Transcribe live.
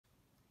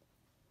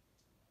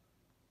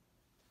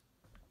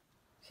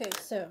Okay,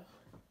 so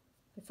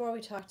before we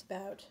talked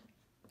about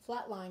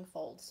flat lying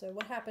folds. So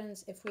what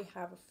happens if we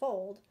have a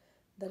fold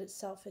that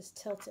itself is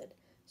tilted?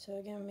 So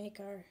again,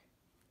 make our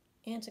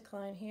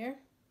anticline here.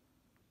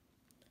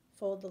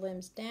 Fold the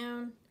limbs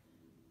down.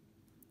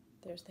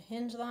 There's the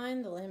hinge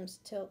line. The limbs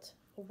tilt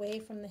away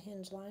from the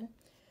hinge line.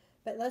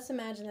 But let's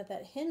imagine that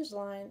that hinge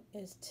line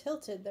is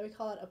tilted, that we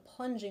call it a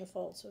plunging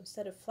fold. So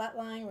instead of flat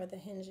lying where the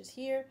hinge is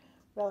here,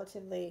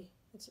 relatively,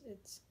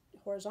 it's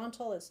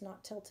horizontal, it's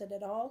not tilted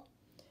at all.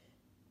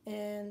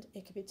 And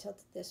it could be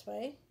tilted this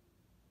way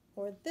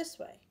or this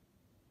way.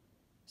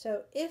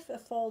 So if a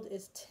fold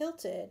is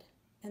tilted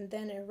and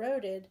then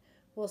eroded,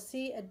 we'll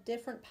see a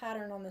different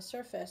pattern on the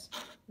surface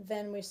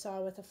than we saw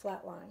with a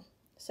flat line.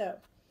 So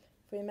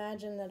if we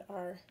imagine that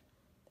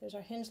there's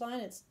our hinge line,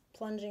 it's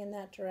plunging in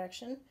that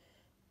direction.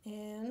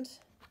 And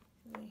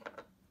let me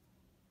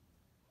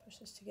push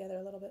this together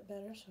a little bit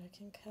better so I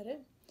can cut it.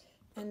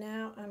 And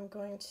now I'm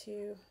going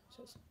to,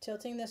 so it's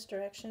tilting this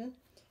direction,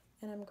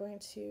 and I'm going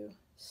to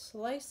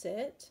slice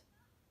it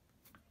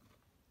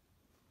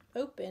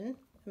open,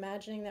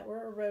 imagining that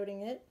we're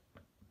eroding it.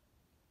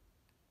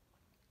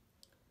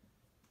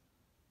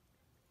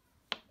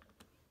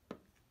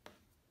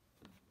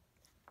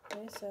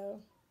 Okay, so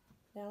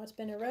now it's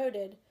been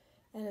eroded,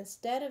 and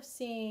instead of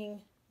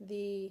seeing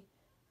the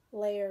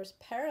layers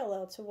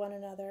parallel to one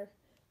another,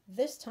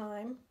 this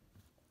time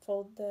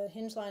the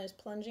hinge line is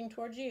plunging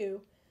towards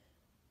you,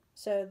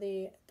 so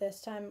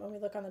this time when we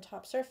look on the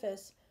top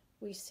surface,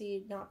 we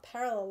see not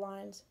parallel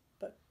lines,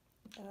 but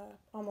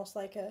almost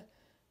like a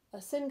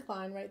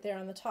syncline right there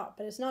on the top.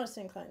 But it's not a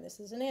syncline, this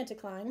is an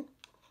anticline,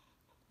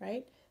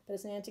 right? But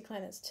it's an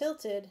anticline that's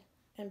tilted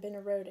and been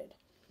eroded.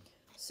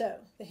 So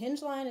the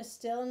hinge line is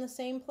still in the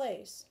same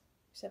place,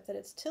 except that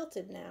it's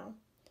tilted now.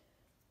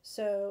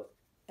 So,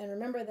 and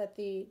remember that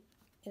in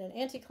an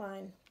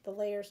anticline, the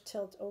layers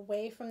tilt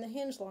away from the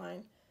hinge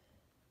line,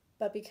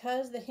 but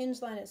because the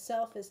hinge line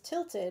itself is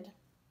tilted,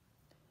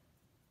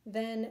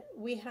 then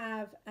we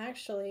have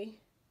actually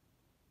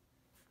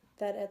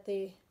that at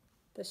the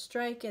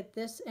strike at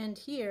this end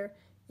here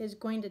is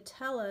going to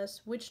tell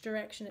us which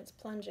direction it's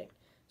plunging.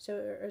 So,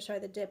 or sorry,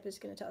 the dip is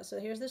going to tell us. So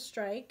here's the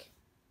strike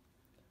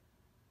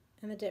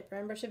and the dip.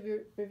 Remember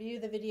to review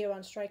the video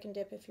on strike and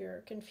dip if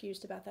you're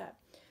confused about that.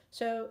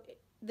 So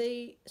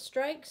the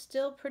strike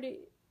still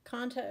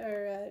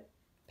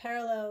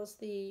parallels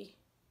the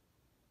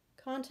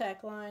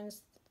contact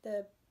lines,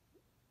 the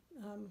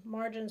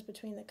margins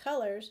between the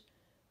colors,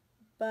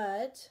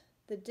 but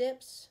the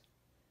dips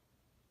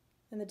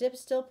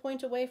still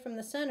point away from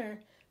the center,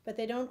 but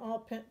they don't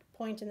all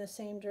point in the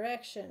same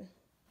direction.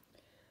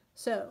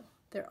 So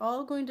they're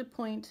all going to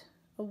point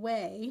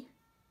away.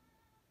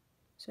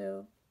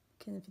 So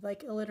if you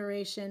like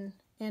alliteration,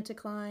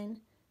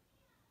 anticline,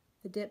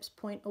 the dips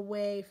point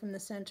away from the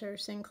center,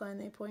 syncline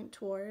they point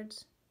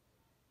towards.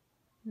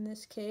 In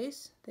this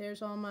case,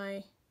 there's all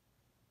my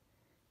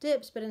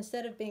dips, but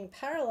instead of being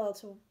parallel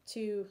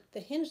to the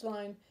hinge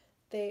line,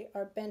 they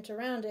are bent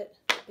around it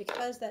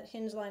because that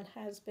hinge line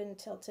has been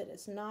tilted.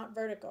 It's not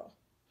vertical,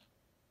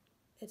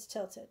 it's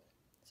tilted.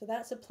 So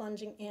that's a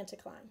plunging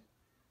anticline.